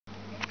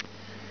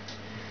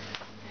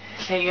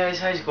Hey guys,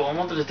 how's it going? I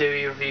wanted to do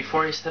a review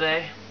for you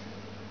today.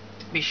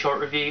 Be short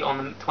review on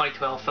the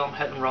 2012 film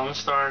Hit and Run,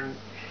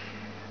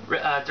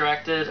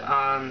 directed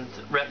and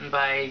written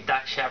by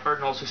Dax Shepard,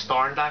 and also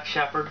starring Dax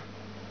Shepard,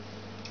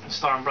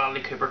 starring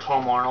Bradley Cooper,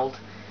 Tom Arnold,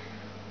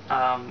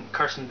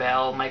 Kirsten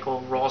Bell,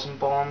 Michael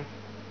Rosenbaum,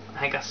 I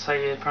think that's how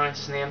you pronounce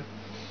his name,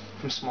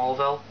 from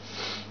Smallville.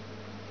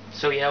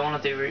 So yeah, I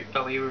want to do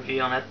a wee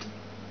review on it.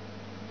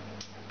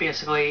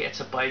 Basically, it's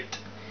about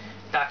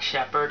Dax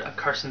Shepard and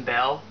Kirsten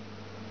Bell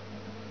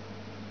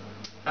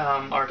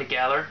are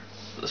together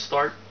at the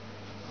start.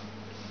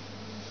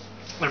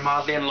 They're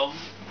madly in love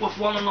with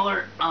one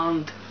another,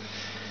 and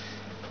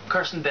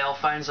Kirsten Bell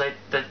finds out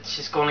that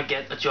she's going to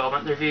get a job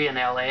interview in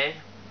LA,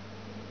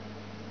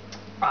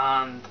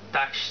 and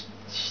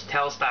she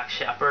tells Dax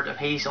Shepard, and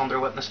he's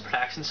under witness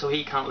protection, so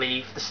he can't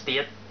leave the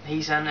state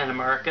he's in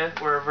America,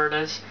 wherever it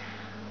is,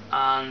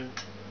 and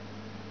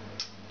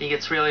he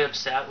gets really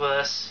upset with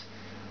this,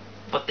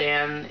 but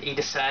then he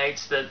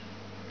decides that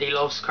he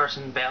loves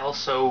Kirsten Bell,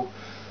 so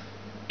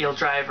he'll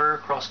drive her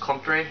across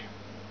country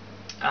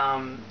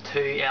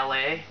to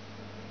LA,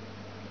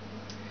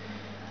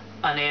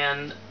 and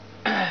then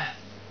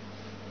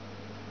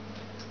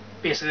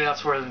basically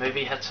that's where the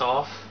movie hits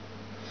off,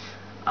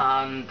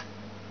 and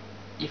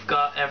you've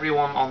got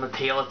everyone on the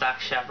tail of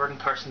Dax Shepard and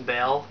Kirsten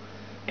Bell,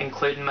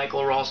 including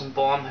Michael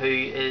Rosenbaum, who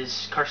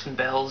is Kirsten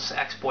Bell's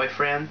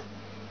ex-boyfriend,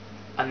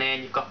 and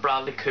then you've got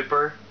Bradley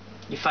Cooper.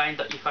 You find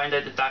out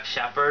that Dax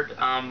Shepard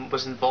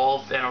was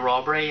involved in a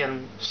robbery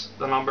and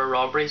a number of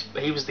robberies,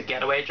 but he was the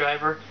getaway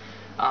driver.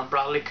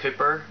 Bradley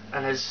Cooper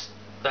and his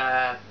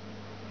the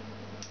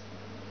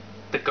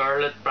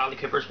girl that Bradley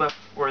Cooper's with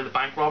were the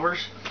bank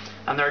robbers,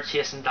 and they're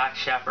chasing Dax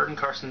Shepard and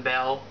Kirsten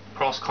Bell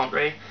cross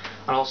country.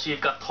 And also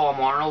you've got Tom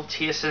Arnold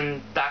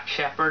chasing Dax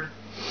Shepard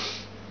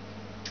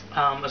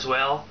as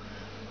well.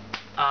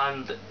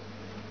 And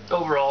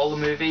overall, the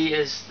movie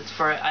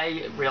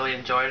I really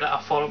enjoyed it.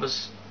 I thought it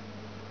was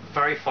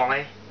very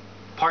funny.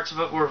 Parts of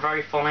it were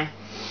very funny,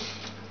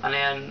 and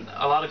then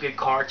a lot of good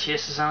car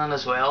chases in it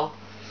as well.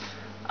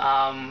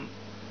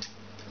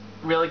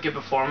 Really good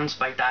performance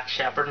by Dax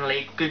Shepard and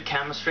Lee. Good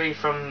chemistry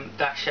from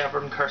Dax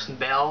Shepard and Kirsten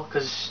Bell,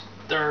 because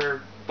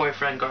they're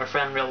boyfriend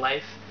girlfriend in real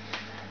life.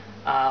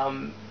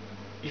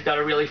 You've got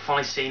a really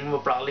funny scene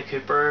with Bradley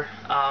Cooper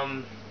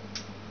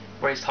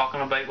where he's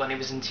talking about when he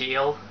was in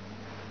jail.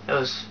 It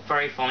was a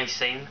very funny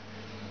scene,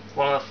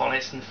 one of the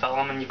funniest in the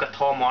film. And you've got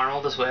Tom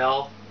Arnold as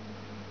well.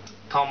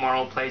 Tom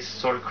Arnold plays a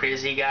sort of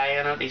crazy guy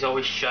in it. He's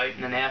always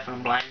shouting and effing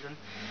and blinding.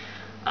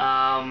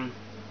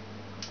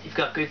 You've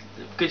got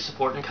good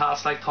supporting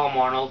cast like Tom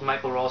Arnold,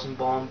 Michael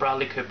Rosenbaum,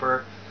 Bradley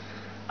Cooper.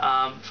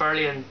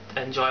 Fairly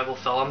enjoyable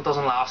film.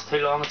 Doesn't last too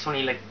long. It's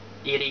only like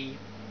 80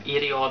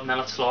 odd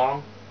minutes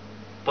long,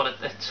 but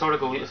it sort of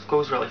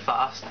goes really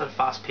fast at a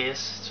fast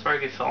pace. It's a very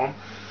good film.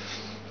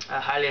 I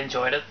highly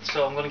enjoyed it.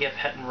 So I'm going to give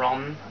Hit and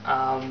Run.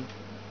 I'm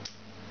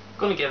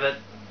going to give it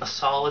a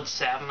solid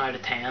 7 out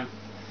of 10.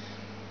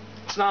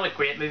 It's not a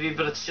great movie,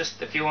 but it's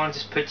just, if you want to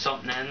just put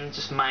something in,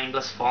 just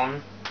mindless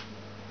fun,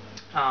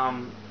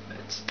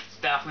 it's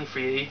definitely for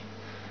you.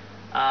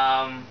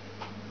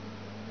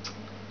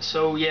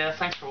 So yeah,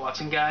 thanks for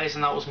watching guys,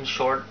 and that was my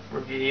short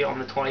review on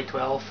the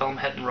 2012 film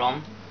Hit and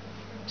Run.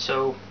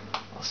 So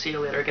I'll see you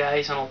later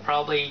guys, and I'll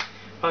probably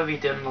be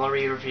doing another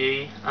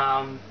review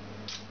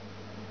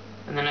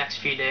in the next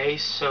few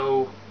days.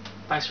 So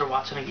thanks for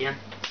watching again.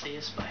 See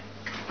you, bye.